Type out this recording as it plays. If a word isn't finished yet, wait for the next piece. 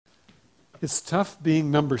It's tough being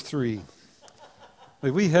number three.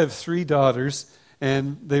 Like, we have three daughters,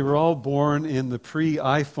 and they were all born in the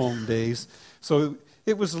pre-iPhone days, so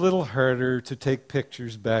it was a little harder to take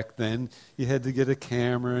pictures back then. You had to get a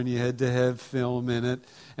camera, and you had to have film in it,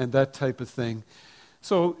 and that type of thing.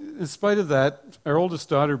 So in spite of that, our oldest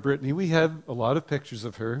daughter, Brittany, we have a lot of pictures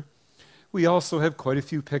of her. We also have quite a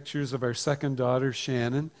few pictures of our second daughter,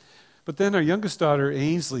 Shannon. But then our youngest daughter,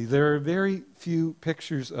 Ainsley, there are very few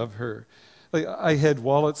pictures of her. Like, I had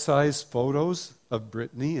wallet-sized photos of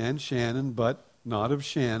Brittany and Shannon, but not of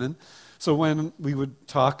Shannon. So when we would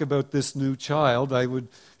talk about this new child, I would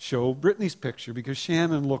show Brittany's picture because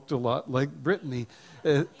Shannon looked a lot like Brittany.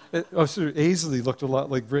 Ainsley looked a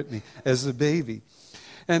lot like Brittany as a baby.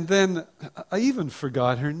 And then I even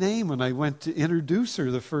forgot her name when I went to introduce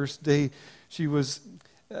her the first day she was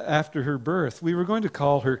after her birth. We were going to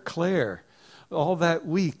call her Claire all that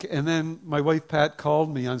week. And then my wife Pat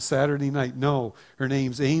called me on Saturday night. No, her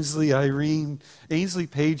name's Ainsley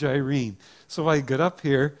Paige Irene. So I got up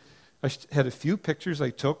here. I had a few pictures I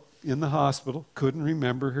took in the hospital. Couldn't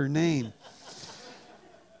remember her name.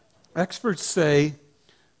 Experts say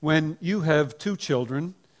when you have 2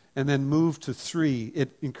 children and then move to 3,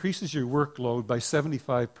 it increases your workload by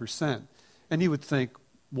 75%. And you would think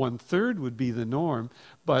 1/3 would be the norm,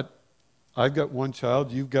 but I've got 1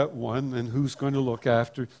 child, you've got 1, and who's going to look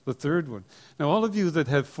after the 3rd one? Now, all of you that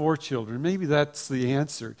have 4 children, maybe that's the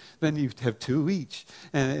answer. Then you have 2 each,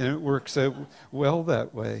 and it works out well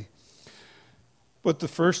that way. But the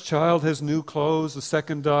first child has new clothes, the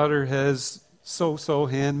second daughter has so-so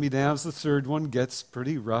hand-me-downs, the 3rd one gets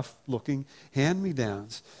pretty rough-looking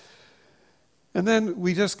hand-me-downs. And then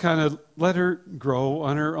we just kind of let her grow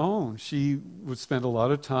on her own. She would spend a lot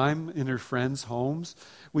of time in her friends' homes.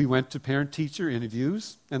 We went to parent-teacher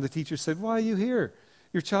interviews, and the teacher said, "Why are you here?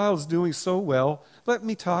 Your child's doing so well. Let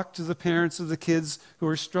me talk to the parents of the kids who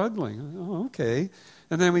are struggling." Oh, okay.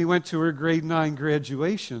 And then we went to her grade 9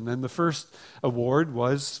 graduation, and the first award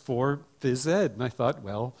was for phys ed. And I thought,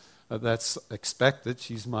 well, that's expected.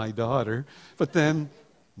 She's my daughter. But then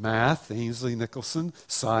math, Ainsley Nicholson;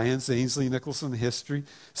 science, Ainsley Nicholson; history.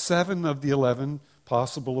 7 of the 11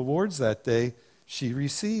 possible awards that day she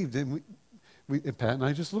received. And and Pat and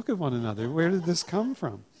I just look at one another. Where did this come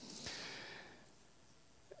from?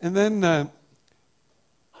 And then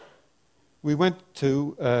we went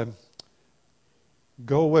to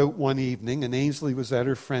go out one evening, and Ainsley was at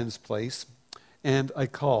her friend's place, and I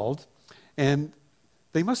called, and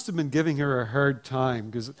they must have been giving her a hard time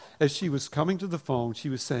because as she was coming to the phone, she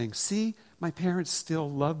was saying, "See, my parents still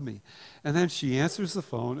love me." And then she answers the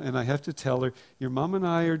phone, and I have to tell her, "Your mom and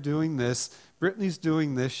I are doing this, Brittany's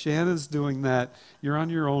doing this, Shannon's doing that. You're on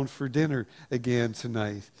your own for dinner again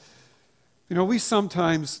tonight." You know, we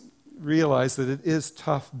sometimes realize that it is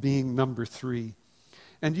tough being number 3.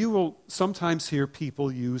 And you will sometimes hear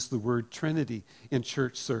people use the word Trinity in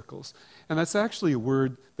church circles. And that's actually a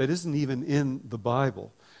word that isn't even in the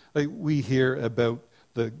Bible. Like, we hear about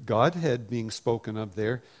the Godhead being spoken of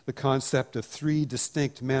there, the concept of 3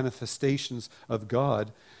 distinct manifestations of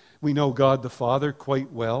God. We know God the Father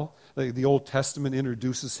quite well. The Old Testament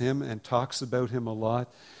introduces him and talks about him a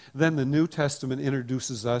lot. Then the New Testament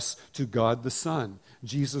introduces us to God the Son,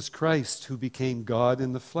 Jesus Christ, who became God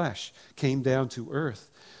in the flesh, came down to earth.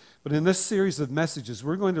 But in this series of messages,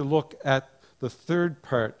 we're going to look at the 3rd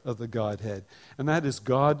part of the Godhead, and that is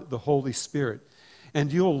God the Holy Spirit.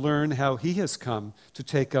 And you'll learn how he has come to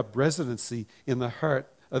take up residency in the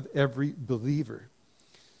heart of every believer.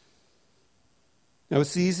 Now,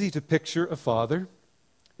 it's easy to picture a father.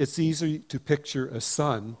 It's easy to picture a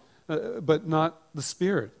son, but not the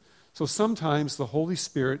Spirit. So sometimes the Holy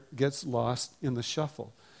Spirit gets lost in the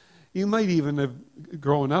shuffle. You might even have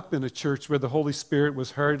grown up in a church where the Holy Spirit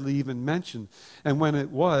was hardly even mentioned. And when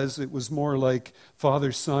it was more like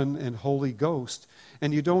Father, Son, and Holy Ghost.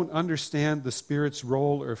 And you don't understand the Spirit's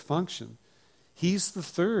role or function. He's the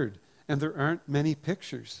 3rd, and there aren't many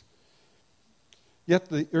pictures. Yet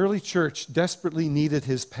the early church desperately needed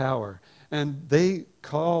his power, and they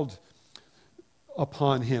called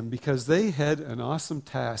upon him because they had an awesome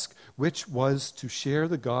task, which was to share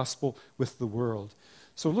the gospel with the world.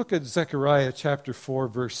 So look at Zechariah chapter 4,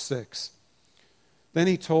 verse 6. "Then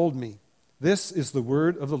he told me, 'This is the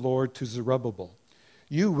word of the Lord to Zerubbabel.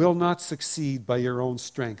 You will not succeed by your own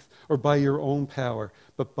strength or by your own power,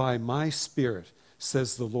 but by my Spirit,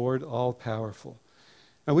 says the Lord all-powerful.'"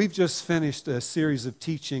 Now, we've just finished a series of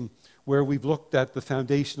teaching where we've looked at the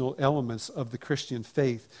foundational elements of the Christian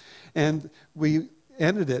faith. And we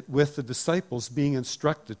ended it with the disciples being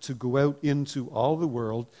instructed to go out into all the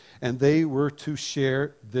world, and they were to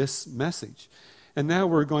share this message. And now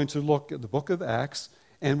we're going to look at the book of Acts,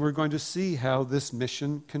 and we're going to see how this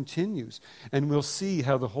mission continues. And we'll see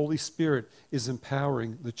how the Holy Spirit is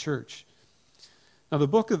empowering the church. Now, the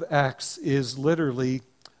book of Acts is literally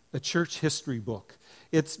a church history book.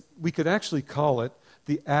 We could actually call it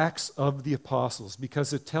the Acts of the Apostles,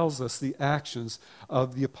 because it tells us the actions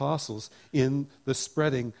of the apostles in the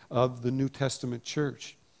spreading of the New Testament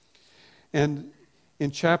church. And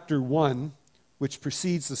in chapter 1, which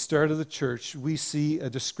precedes the start of the church, we see a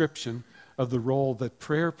description of the role that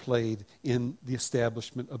prayer played in the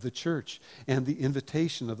establishment of the church and the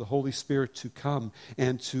invitation of the Holy Spirit to come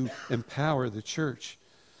and to empower the church.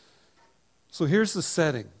 So here's the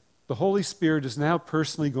setting. The Holy Spirit is now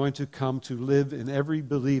personally going to come to live in every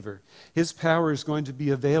believer. His power is going to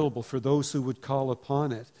be available for those who would call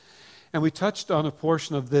upon it. And we touched on a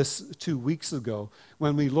portion of this 2 weeks ago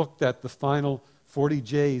when we looked at the final 40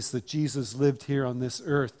 days that Jesus lived here on this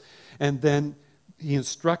earth. And then he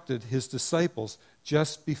instructed his disciples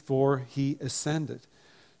just before he ascended.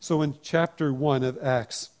 So in chapter 1 of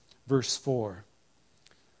Acts, verse 4,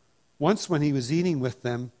 once when he was eating with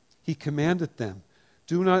them, he commanded them,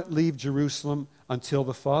 "Do not leave Jerusalem until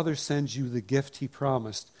the Father sends you the gift he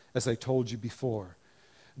promised, as I told you before.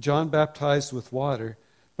 John baptized with water,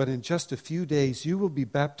 but in just a few days you will be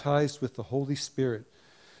baptized with the Holy Spirit."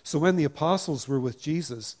 So when the apostles were with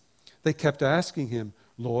Jesus, they kept asking him,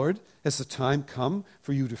 "Lord, has the time come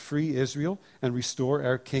for you to free Israel and restore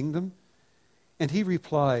our kingdom?" And he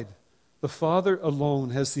replied, "The Father alone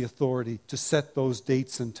has the authority to set those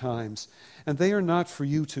dates and times, and they are not for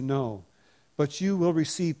you to know. But you will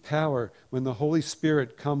receive power when the Holy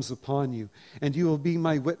Spirit comes upon you, and you will be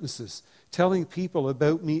my witnesses, telling people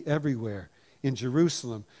about me everywhere, in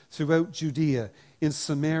Jerusalem, throughout Judea, in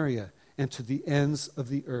Samaria, and to the ends of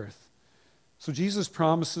the earth." So Jesus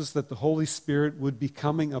promises that the Holy Spirit would be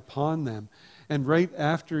coming upon them. And right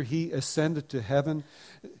after he ascended to heaven,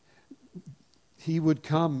 he would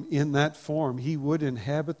come in that form. He would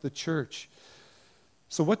inhabit the church.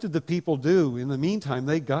 So what did the people do? In the meantime,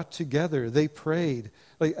 they got together. They prayed.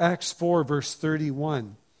 Like Acts 4, verse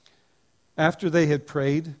 31. After they had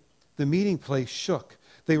prayed, the meeting place shook.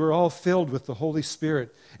 They were all filled with the Holy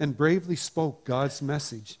Spirit and bravely spoke God's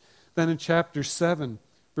message. Then in chapter 7,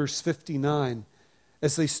 verse 59,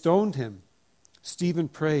 as they stoned him, Stephen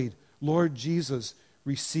prayed, "Lord Jesus,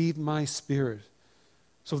 receive my spirit."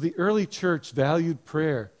 So the early church valued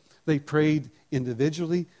prayer. They prayed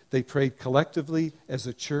individually, they prayed collectively as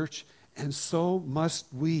a church, and so must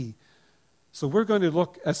we. So we're going to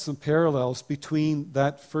look at some parallels between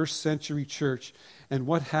that first century church and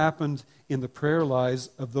what happened in the prayer lives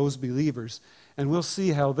of those believers. And we'll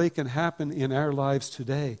see how they can happen in our lives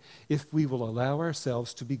today if we will allow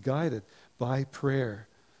ourselves to be guided by prayer.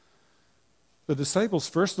 The disciples,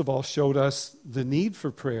 first of all, showed us the need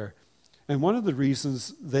for prayer. And one of the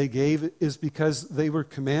reasons they gave is because they were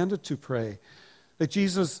commanded to pray. That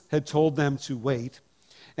Jesus had told them to wait,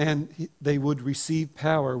 and they would receive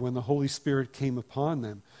power when the Holy Spirit came upon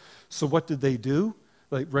them. So what did they do?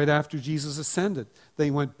 Like right after Jesus ascended,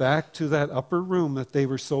 they went back to that upper room that they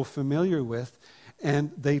were so familiar with,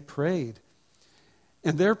 and they prayed.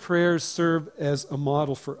 And their prayers serve as a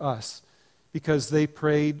model for us, because they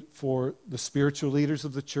prayed for the spiritual leaders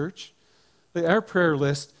of the church. Our prayer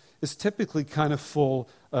list is typically kind of full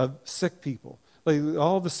of sick people. Like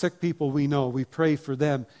all the sick people we know, we pray for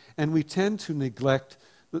them, and we tend to neglect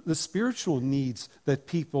the spiritual needs that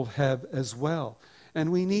people have as well.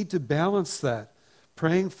 And we need to balance that,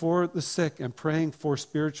 praying for the sick and praying for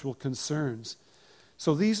spiritual concerns.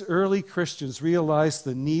 So these early Christians realized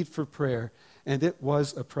the need for prayer, and it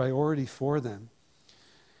was a priority for them.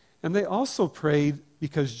 And they also prayed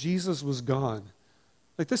because Jesus was gone.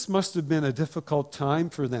 Like this must have been a difficult time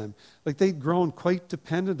for them. Like they'd grown quite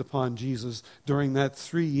dependent upon Jesus during that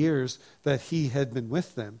 3 years that he had been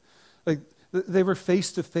with them. Like they were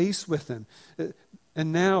face to face with him.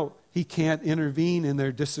 And now he can't intervene in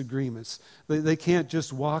their disagreements. They can't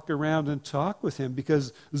just walk around and talk with him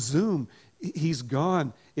because Zoom, he's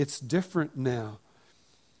gone. It's different now.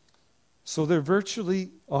 So they're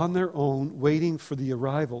virtually on their own, waiting for the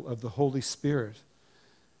arrival of the Holy Spirit.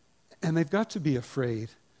 And they've got to be afraid.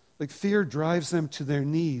 Like fear drives them to their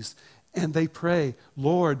knees. And they pray,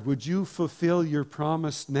 "Lord, would you fulfill your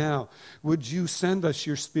promise now? Would you send us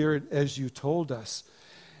your Spirit as you told us?"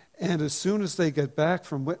 And as soon as they get back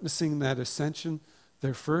from witnessing that ascension,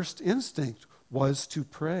 their first instinct was to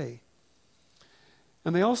pray.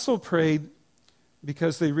 And they also prayed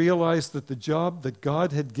because they realized that the job that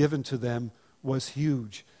God had given to them was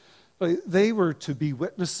huge. They were to be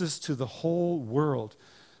witnesses to the whole world.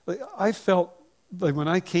 I felt like when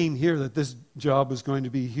I came here, that this job was going to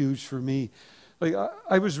be huge for me. Like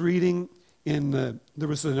I was reading there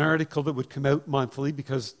was an article that would come out monthly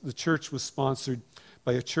because the church was sponsored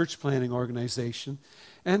by a church planting organization.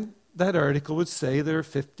 And that article would say there are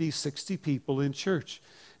 50, 60 people in church.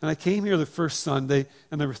 And I came here the first Sunday,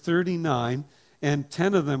 and there were 39, and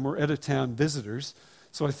 10 of them were out-of-town visitors.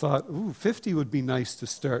 So I thought, 50 would be nice to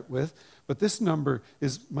start with. But this number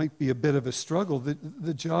might be a bit of a struggle.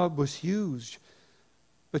 The job was huge.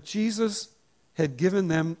 But Jesus had given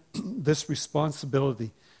them this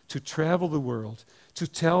responsibility to travel the world, to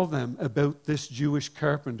tell them about this Jewish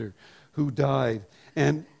carpenter who died,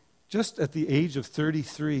 and just at the age of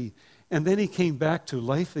 33. And then he came back to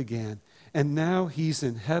life again, and now he's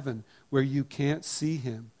in heaven where you can't see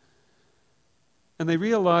him. And they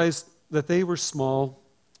realized that they were small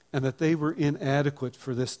and that they were inadequate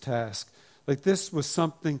for this task. Like this was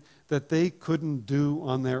something that they couldn't do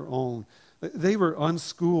on their own. They were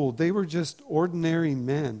unschooled. They were just ordinary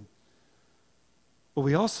men. But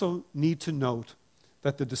we also need to note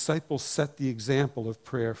that the disciples set the example of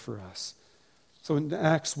prayer for us. So in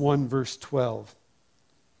Acts 1, verse 12,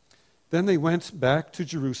 then they went back to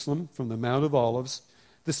Jerusalem from the Mount of Olives.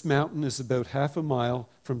 This mountain is about 1/2 mile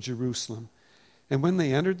from Jerusalem. And when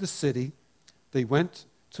they entered the city, they went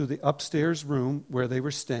to the upstairs room where they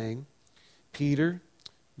were staying. Peter,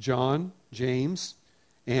 John, James,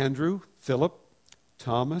 Andrew, Philip,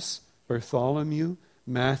 Thomas, Bartholomew,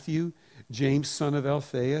 Matthew, James, son of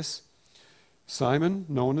Alphaeus, Simon,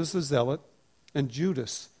 known as the Zealot, and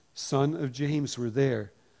Judas, son of James, were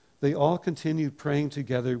there. They all continued praying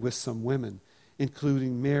together with some women,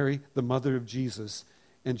 including Mary, the mother of Jesus,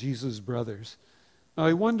 and Jesus' brothers. Now,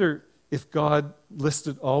 I wonder if God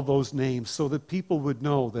listed all those names so that people would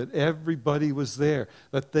know that everybody was there,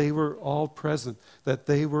 that they were all present, that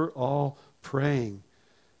they were all praying.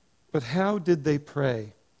 But how did they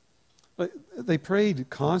pray? They prayed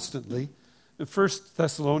constantly. In 1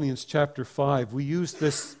 Thessalonians chapter 5, we used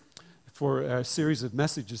this for a series of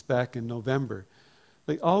messages back in November.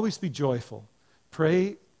 Always be joyful,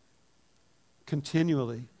 pray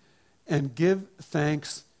continually, and give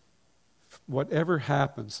thanks whatever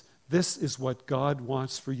happens. This is what God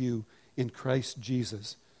wants for you in Christ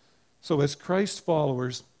Jesus. So as Christ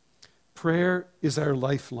followers, prayer is our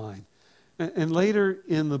lifeline. And later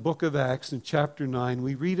in the book of Acts, in chapter 9,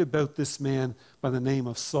 we read about this man by the name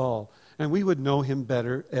of Saul. And we would know him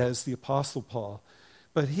better as the Apostle Paul.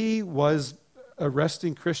 But he was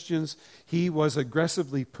arresting Christians. He was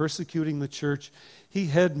aggressively persecuting the church. He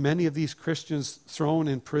had many of these Christians thrown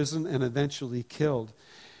in prison and eventually killed.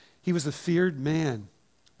 He was a feared man.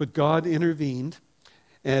 But God intervened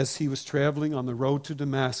as he was traveling on the road to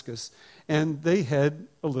Damascus. And they had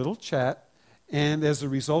a little chat. And as a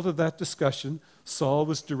result of that discussion, Saul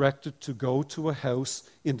was directed to go to a house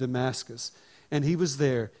in Damascus. And he was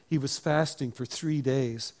there. He was fasting for 3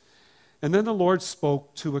 days. And then the Lord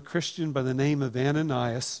spoke to a Christian by the name of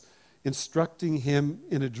Ananias, instructing him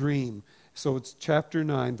in a dream. So it's chapter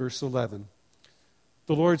 9, verse 11.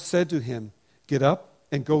 The Lord said to him, "Get up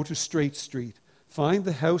and go to Straight Street. Find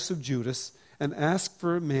the house of Judas and ask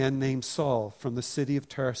for a man named Saul from the city of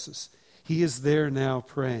Tarsus. He is there now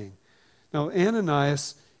praying." Now,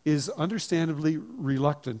 Ananias is understandably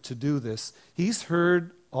reluctant to do this. He's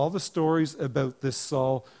heard all the stories about this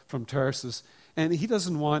Saul from Tarsus, and he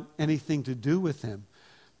doesn't want anything to do with him.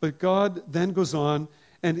 But God then goes on,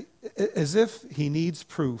 and as if he needs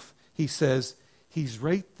proof, he says, he's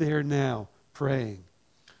right there now praying.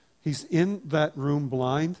 He's in that room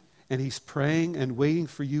blind, and he's praying and waiting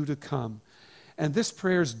for you to come. And this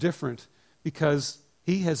prayer is different because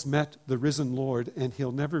he has met the risen Lord, and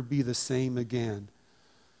he'll never be the same again.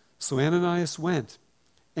 So Ananias went,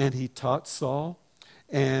 and he taught Saul,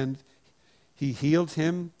 and he healed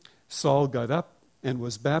him. Saul got up and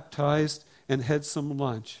was baptized and had some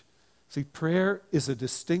lunch. See, prayer is a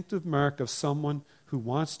distinctive mark of someone who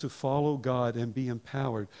wants to follow God and be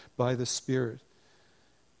empowered by the Spirit.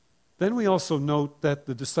 Then we also note that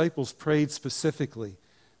the disciples prayed specifically.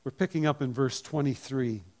 We're picking up in verse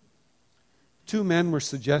 23. 2 men were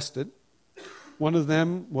suggested. One of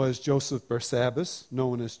them was Joseph Barsabbas,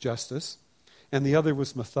 known as Justus, and the other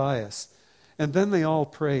was Matthias. And then they all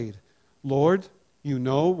prayed, "Lord, you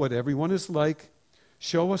know what everyone is like.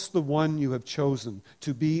 Show us the one you have chosen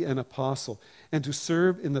to be an apostle and to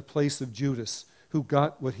serve in the place of Judas, who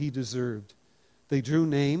got what he deserved." They drew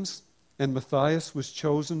names, and Matthias was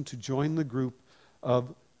chosen to join the group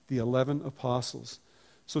of the 11 apostles.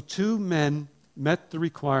 So 2 men met the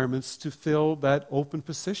requirements to fill that open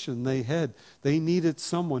position they had. They needed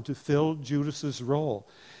someone to fill Judas's role.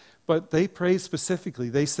 But they prayed specifically.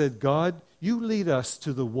 They said, "God, you lead us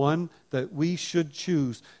to the one that we should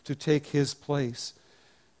choose to take his place.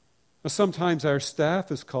 Now, sometimes our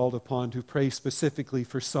staff is called upon to pray specifically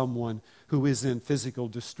for someone who is in physical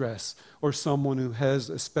distress, or someone who has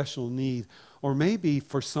a special need, or maybe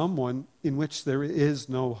for someone in which there is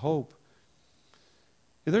no hope.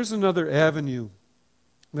 And there's another avenue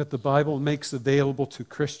that the Bible makes available to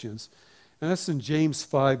Christians, and that's in James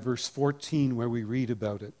 5, verse 14, where we read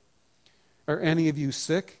about it. Are any of you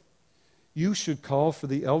sick? You should call for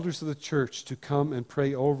the elders of the church to come and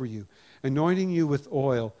pray over you, anointing you with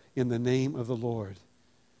oil in the name of the Lord.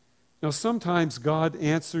 Now, sometimes God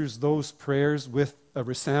answers those prayers with a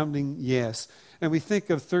resounding yes. And we think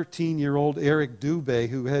of 13-year-old Eric Dubé,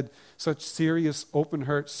 who had such serious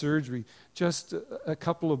open-heart surgery just a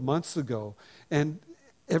couple of months ago, and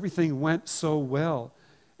everything went so well.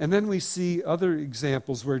 And then we see other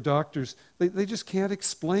examples where doctors, they just can't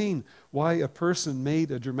explain why a person made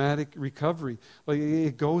a dramatic recovery. Like,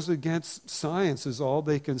 it goes against science is all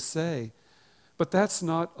they can say. But that's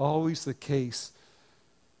not always the case.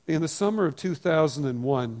 In the summer of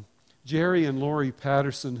 2001, Jerry and Lori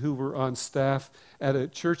Patterson, who were on staff at a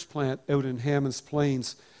church plant out in Hammonds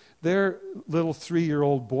Plains, their little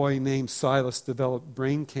 3-year-old boy named Silas developed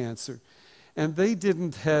brain cancer. And they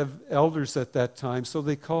didn't have elders at that time, so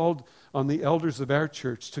they called on the elders of our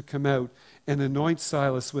church to come out and anoint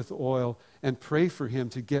Silas with oil and pray for him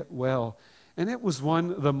to get well. And it was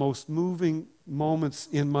one of the most moving moments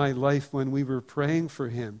in my life when we were praying for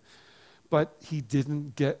him. But he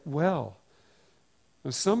didn't get well.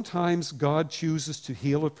 Now, sometimes God chooses to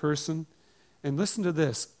heal a person, and listen to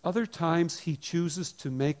this, other times he chooses to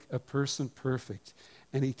make a person perfect,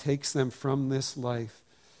 and he takes them from this life.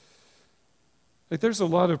 Like, there's a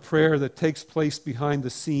lot of prayer that takes place behind the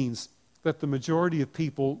scenes that the majority of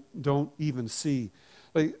people don't even see.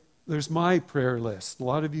 Like, there's my prayer list. A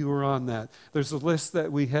lot of you are on that. There's a list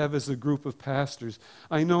that we have as a group of pastors.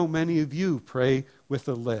 I know many of you pray with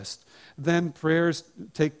a list. Then prayers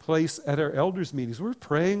take place at our elders' meetings. We're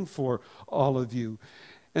praying for all of you.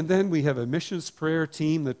 And then we have a missions prayer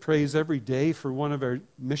team that prays every day for one of our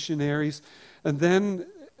missionaries. And then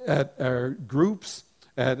at our groups,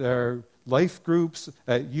 at our life groups,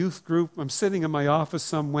 at youth group. I'm sitting in my office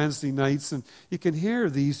some Wednesday nights, and you can hear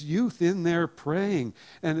these youth in there praying,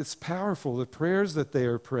 and it's powerful, the prayers that they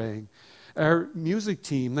are praying. Our music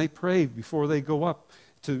team, they pray before they go up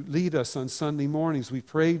to lead us on Sunday mornings. We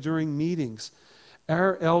pray during meetings.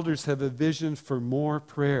 Our elders have a vision for more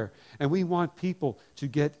prayer, and we want people to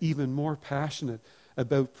get even more passionate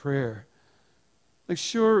about prayer. Like,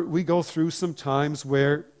 sure, we go through some times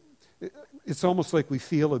where it's almost like we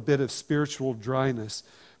feel a bit of spiritual dryness.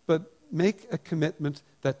 But make a commitment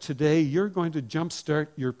that today you're going to jumpstart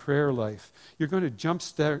your prayer life. You're going to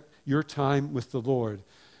jumpstart your time with the Lord.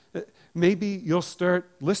 Maybe you'll start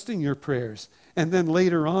listing your prayers. And then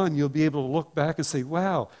later on, you'll be able to look back and say,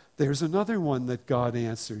 wow, there's another one that God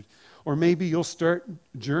answered. Or maybe you'll start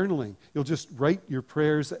journaling. You'll just write your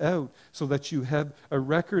prayers out so that you have a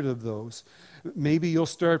record of those. Maybe you'll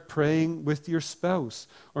start praying with your spouse,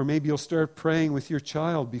 or maybe you'll start praying with your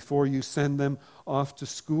child before you send them off to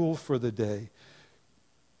school for the day.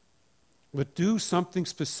 But do something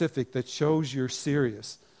specific that shows you're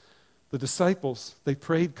serious. The disciples, they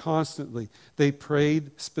prayed constantly. They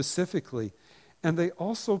prayed specifically. And they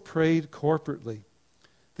also prayed corporately.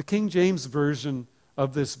 The King James Version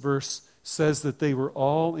of this verse says that they were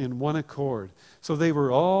all in one accord. So they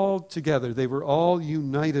were all together. They were all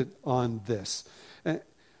united on this.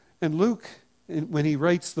 And Luke, when he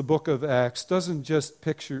writes the book of Acts, doesn't just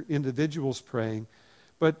picture individuals praying,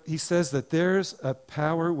 but he says that there's a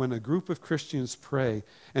power when a group of Christians pray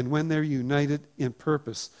and when they're united in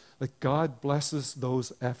purpose, that God blesses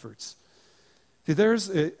those efforts. See, there's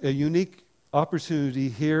a unique opportunity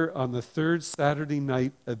here on the third Saturday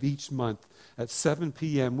night of each month at 7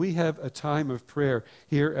 p.m. We have a time of prayer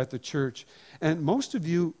here at the church, and most of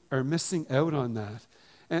you are missing out on that.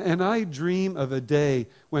 And I dream of a day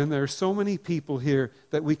when there are so many people here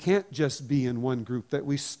that we can't just be in one group, that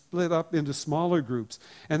we split up into smaller groups,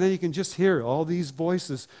 and then you can just hear all these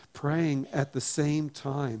voices praying at the same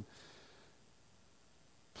time.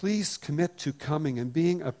 Please commit to coming and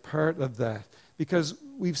being a part of that, because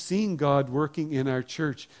we've seen God working in our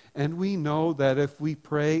church, and we know that if we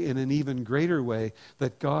pray in an even greater way,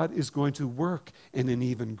 that God is going to work in an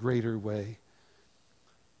even greater way.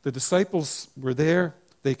 The disciples were there.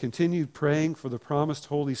 They continued praying for the promised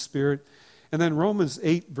Holy Spirit. And then Romans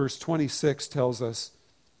 8, verse 26 tells us,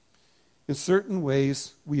 in certain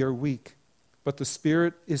ways we are weak, but the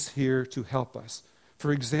Spirit is here to help us.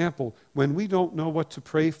 For example, when we don't know what to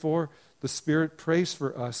pray for, the Spirit prays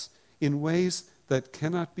for us in ways that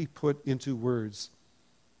cannot be put into words.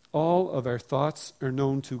 All of our thoughts are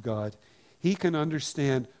known to God. He can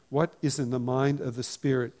understand what is in the mind of the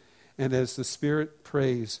Spirit, and as the Spirit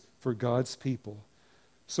prays for God's people.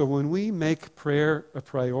 So when we make prayer a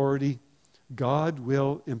priority, God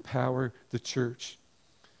will empower the church.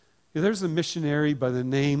 There's a missionary by the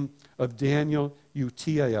name of Daniel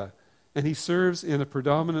Utiya, and he serves in a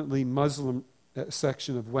predominantly Muslim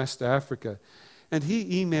section of West Africa. And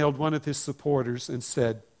he emailed one of his supporters and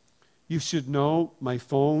said, "You should know my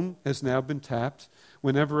phone has now been tapped.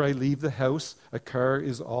 Whenever I leave the house, a car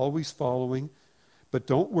is always following. But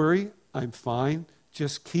don't worry, I'm fine.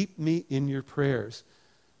 Just keep me in your prayers."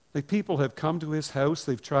 Like, people have come to his house,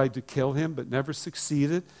 they've tried to kill him, but never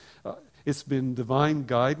succeeded. It's been divine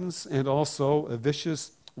guidance and also a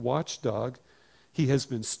vicious watchdog. He has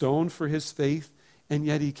been stoned for his faith, and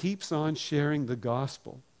yet he keeps on sharing the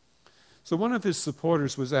gospel. So one of his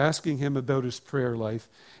supporters was asking him about his prayer life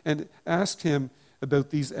and asked him about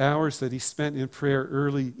these hours that he spent in prayer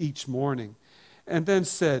early each morning, and then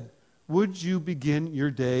said, "Would you begin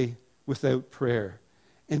your day without prayer?"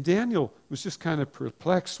 And Daniel was just kind of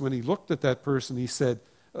perplexed when he looked at that person. He said,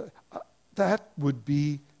 that would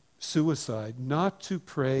be suicide. Not to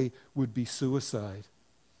pray would be suicide.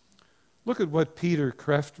 Look at what Peter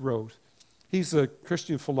Kreeft wrote. He's a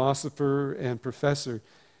Christian philosopher and professor.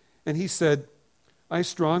 And he said, "I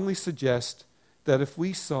strongly suggest that if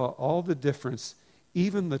we saw all the difference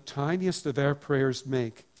even the tiniest of our prayers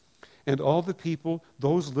make, and all the people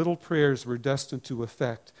those little prayers were destined to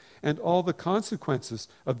affect, and all the consequences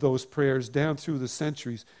of those prayers down through the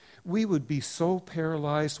centuries, we would be so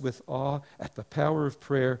paralyzed with awe at the power of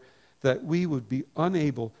prayer that we would be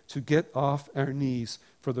unable to get off our knees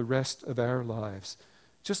for the rest of our lives."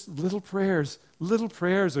 Just little prayers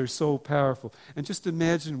are so powerful. And just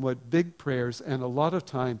imagine what big prayers and a lot of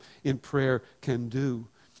time in prayer can do.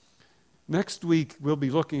 Next week, we'll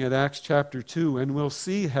be looking at Acts chapter 2, and we'll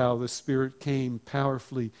see how the Spirit came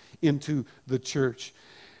powerfully into the church.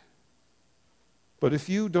 But if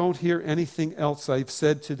you don't hear anything else I've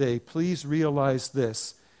said today, please realize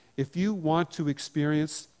this. If you want to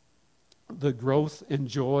experience the growth and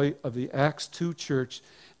joy of the Acts 2 church,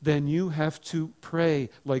 then you have to pray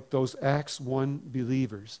like those Acts 1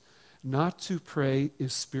 believers. Not to pray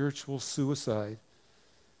is spiritual suicide.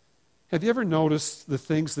 Have you ever noticed the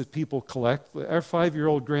things that people collect? Our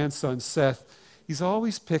 5-year-old grandson, Seth, he's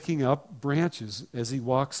always picking up branches as he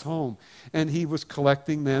walks home. And he was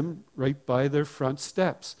collecting them right by their front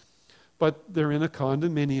steps. But they're in a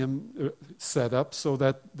condominium setup so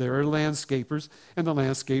that there are landscapers, and the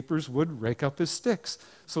landscapers would rake up his sticks.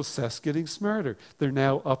 So Seth's getting smarter. They're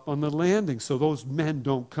now up on the landing so those men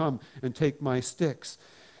don't come and take my sticks.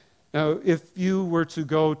 Now, if you were to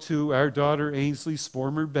go to our daughter Ainsley's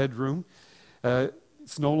former bedroom,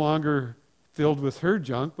 it's no longer filled with her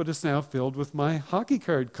junk, but it's now filled with my hockey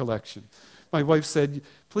card collection. My wife said,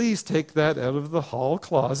 "Please take that out of the hall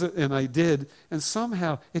closet," and I did. And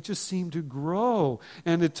somehow it just seemed to grow.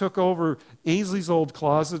 And it took over Ainsley's old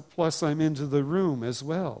closet, plus I'm into the room as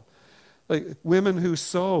well. Like, women who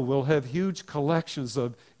sew will have huge collections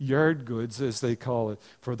of yard goods, as they call it,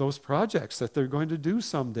 for those projects that they're going to do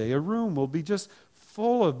someday. A room will be just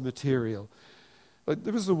full of material. But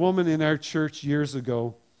there was a woman in our church years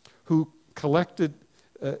ago who collected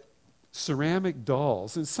ceramic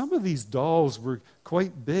dolls. And some of these dolls were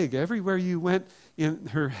quite big. Everywhere you went in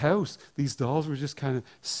her house, these dolls were just kind of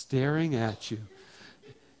staring at you.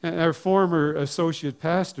 And our former associate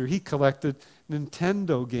pastor, he collected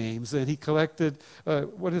Nintendo games, and he collected,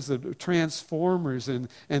 Transformers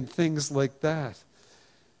and things like that.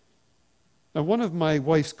 Now, one of my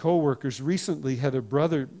wife's coworkers recently had a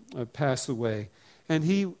brother pass away, and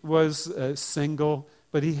he was single,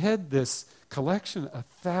 but he had this collection of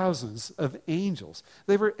thousands of angels.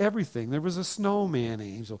 They were everything. There was a snowman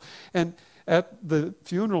angel. And at the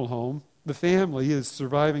funeral home, the family, his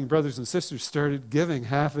surviving brothers and sisters, started giving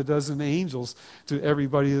 6 angels to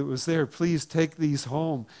everybody that was there. "Please take these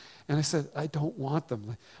home." And I said, "I don't want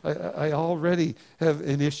them. I already have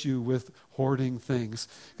an issue with hoarding things."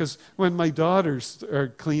 Because when my daughters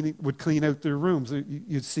would clean out their rooms,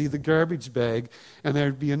 you'd see the garbage bag, and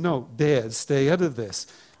there'd be a note, "Dad, stay out of this."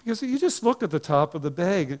 Because you just look at the top of the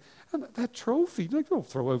bag, and that trophy, don't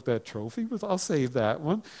throw out that trophy. I'll save that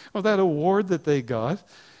one. Or that award that they got.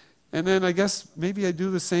 And then I guess maybe I do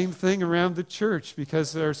the same thing around the church,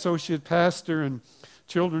 because our associate pastor and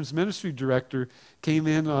children's ministry director came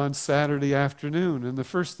in on Saturday afternoon, and the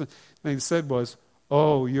first thing they said was,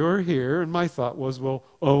 "Oh, you're here." And my thought was, well,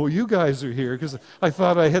 oh, you guys are here, because I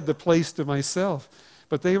thought I had the place to myself.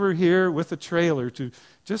 But they were here with a trailer to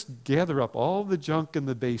just gather up all the junk in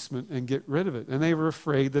the basement and get rid of it. And they were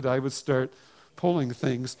afraid that I would start pulling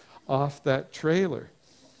things off that trailer.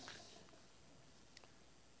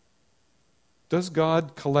 Does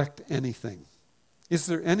God collect anything? Is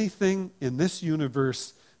there anything in this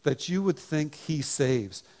universe that you would think he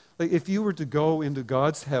saves? Like if you were to go into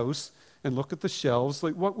God's house and look at the shelves,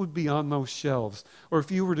 like what would be on those shelves? Or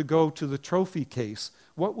if you were to go to the trophy case,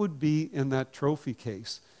 what would be in that trophy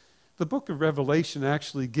case? The book of Revelation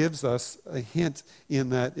actually gives us a hint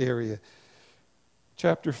in that area.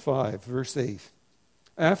 Chapter 5, verse 8.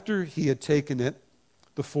 After he had taken it,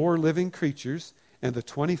 the 4 living creatures and the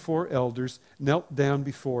 24 elders knelt down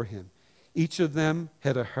before him. Each of them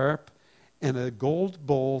had a harp and a gold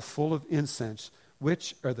bowl full of incense,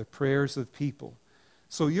 which are the prayers of people.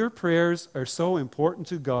 So your prayers are so important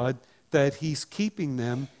to God that he's keeping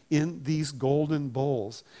them in these golden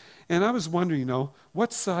bowls. And I was wondering,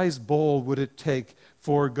 what size bowl would it take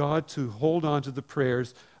for God to hold on to the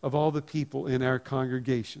prayers of all the people in our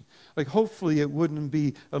congregation? Like hopefully it wouldn't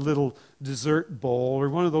be a little dessert bowl or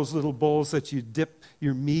one of those little bowls that you dip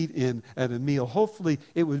your meat in at a meal. Hopefully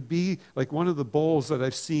it would be like one of the bowls that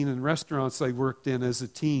I've seen in restaurants I worked in as a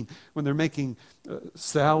teen when they're making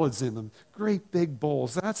salads in them. Great big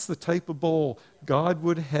bowls. That's the type of bowl God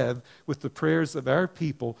would have with the prayers of our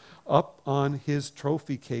people up on his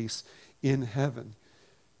trophy case in heaven.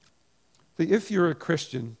 If you're a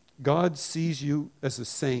Christian, God sees you as a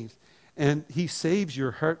saint, and he saves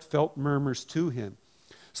your heartfelt murmurs to him.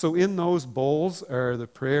 So in those bowls are the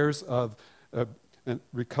prayers of a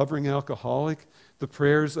recovering alcoholic, the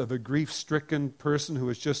prayers of a grief-stricken person who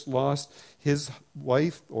has just lost his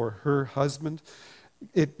wife or her husband.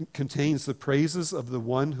 It contains the praises of the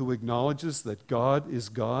one who acknowledges that God is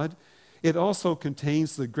God. It also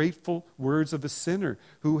contains the grateful words of a sinner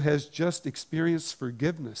who has just experienced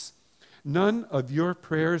forgiveness. None of your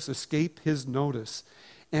prayers escape his notice,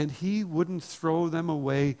 and he wouldn't throw them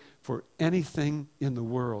away for anything in the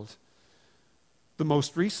world. The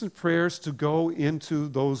most recent prayers to go into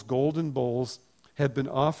those golden bowls have been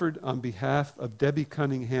offered on behalf of Debbie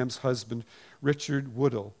Cunningham's husband, Richard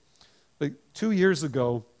Woodall. 2 years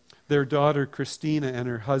ago, their daughter Christina and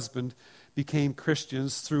her husband became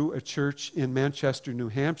Christians through a church in Manchester, New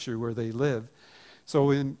Hampshire, where they live.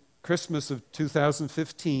 So in Christmas of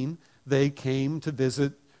 2015, they came to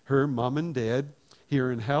visit her mom and dad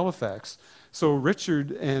here in Halifax. So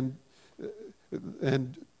Richard and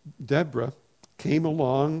Deborah came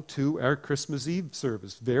along to our Christmas Eve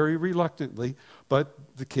service very reluctantly, but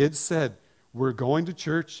the kids said, "We're going to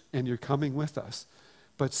church and you're coming with us."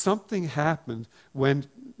 But something happened when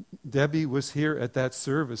Debbie was here at that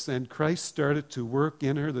service, and Christ started to work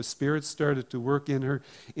in her. The Spirit started to work in her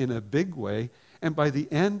in a big way. And by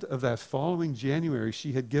the end of that following January,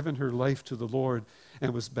 she had given her life to the Lord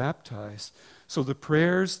and was baptized. So the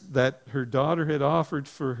prayers that her daughter had offered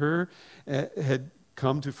for her had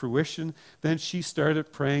come to fruition. Then she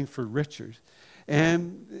started praying for Richard.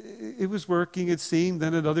 And it was working, it seemed.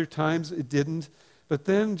 Then at other times it didn't. But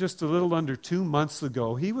then just a little under 2 months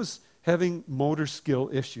ago, he was having motor skill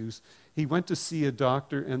issues. He went to see a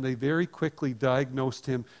doctor, and they very quickly diagnosed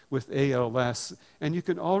him with ALS. And you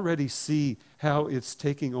can already see how it's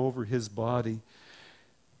taking over his body.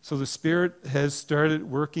 So the Spirit has started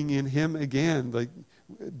working in him again. Like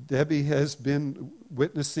Debbie has been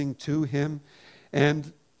witnessing to him.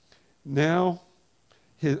 And now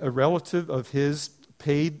a relative of his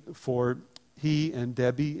paid for he and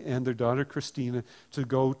Debbie and their daughter Christina to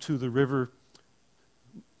go to the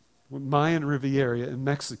Mayan Riviera in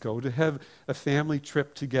Mexico to have a family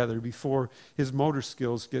trip together before his motor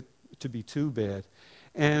skills get to be too bad.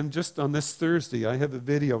 And just on this Thursday, I have a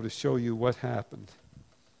video to show you what happened.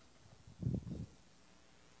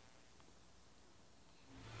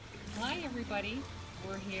 Hi everybody,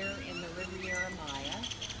 we're here in the Riviera Maya,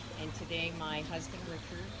 and today my husband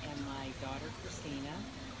Richard and my daughter Christina,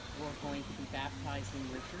 we're going to be baptizing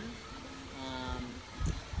Richard.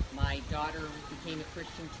 My daughter became a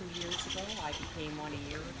Christian 2 years ago, I became one a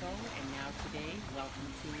year ago, and now today,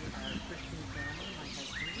 welcome to our Christian family, my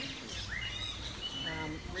husband Richard.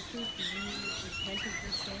 Richard, do you repent of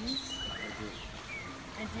your sins? I do.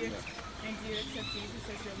 And do you accept Jesus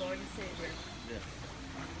as your Lord and Savior? Yes.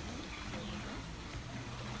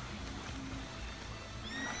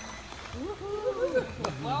 Woohoo!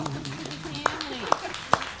 Welcome to the family.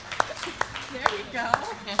 There you go.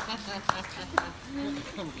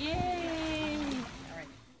 Yay!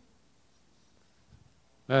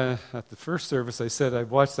 All right. At the first service, I said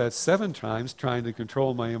I've watched that 7 times trying to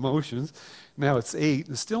control my emotions. Now it's 8.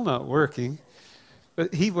 It's still not working.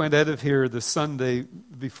 But he went out of here the Sunday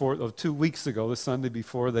before, 2 weeks ago, the Sunday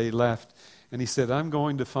before they left, and he said, I'm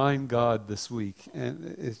going to find God this week.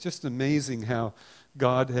 And it's just amazing how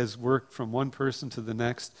God has worked from one person to the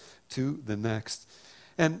next to the next.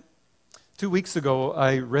 And 2 weeks ago,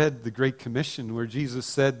 I read the Great Commission where Jesus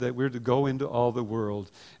said that we're to go into all the world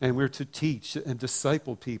and we're to teach and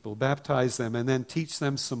disciple people, baptize them, and then teach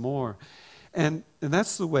them some more. And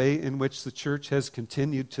that's the way in which the church has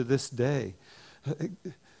continued to this day.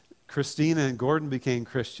 Christina and Gordon became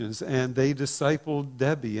Christians, and they discipled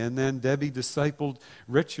Debbie, and then Debbie discipled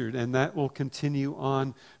Richard, and that will continue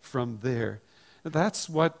on from there. That's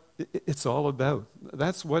what it's all about.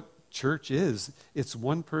 That's what church is. It's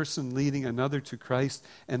one person leading another to Christ,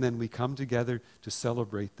 and then we come together to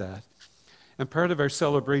celebrate that. And part of our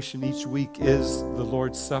celebration each week is the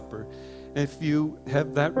Lord's Supper. And if you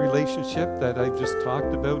have that relationship that I've just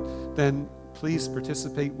talked about, then please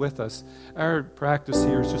participate with us. Our practice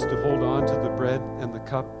here is just to hold on to the bread and the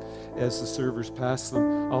cup as the servers pass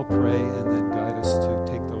them. I'll pray and then guide us to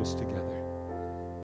take those together.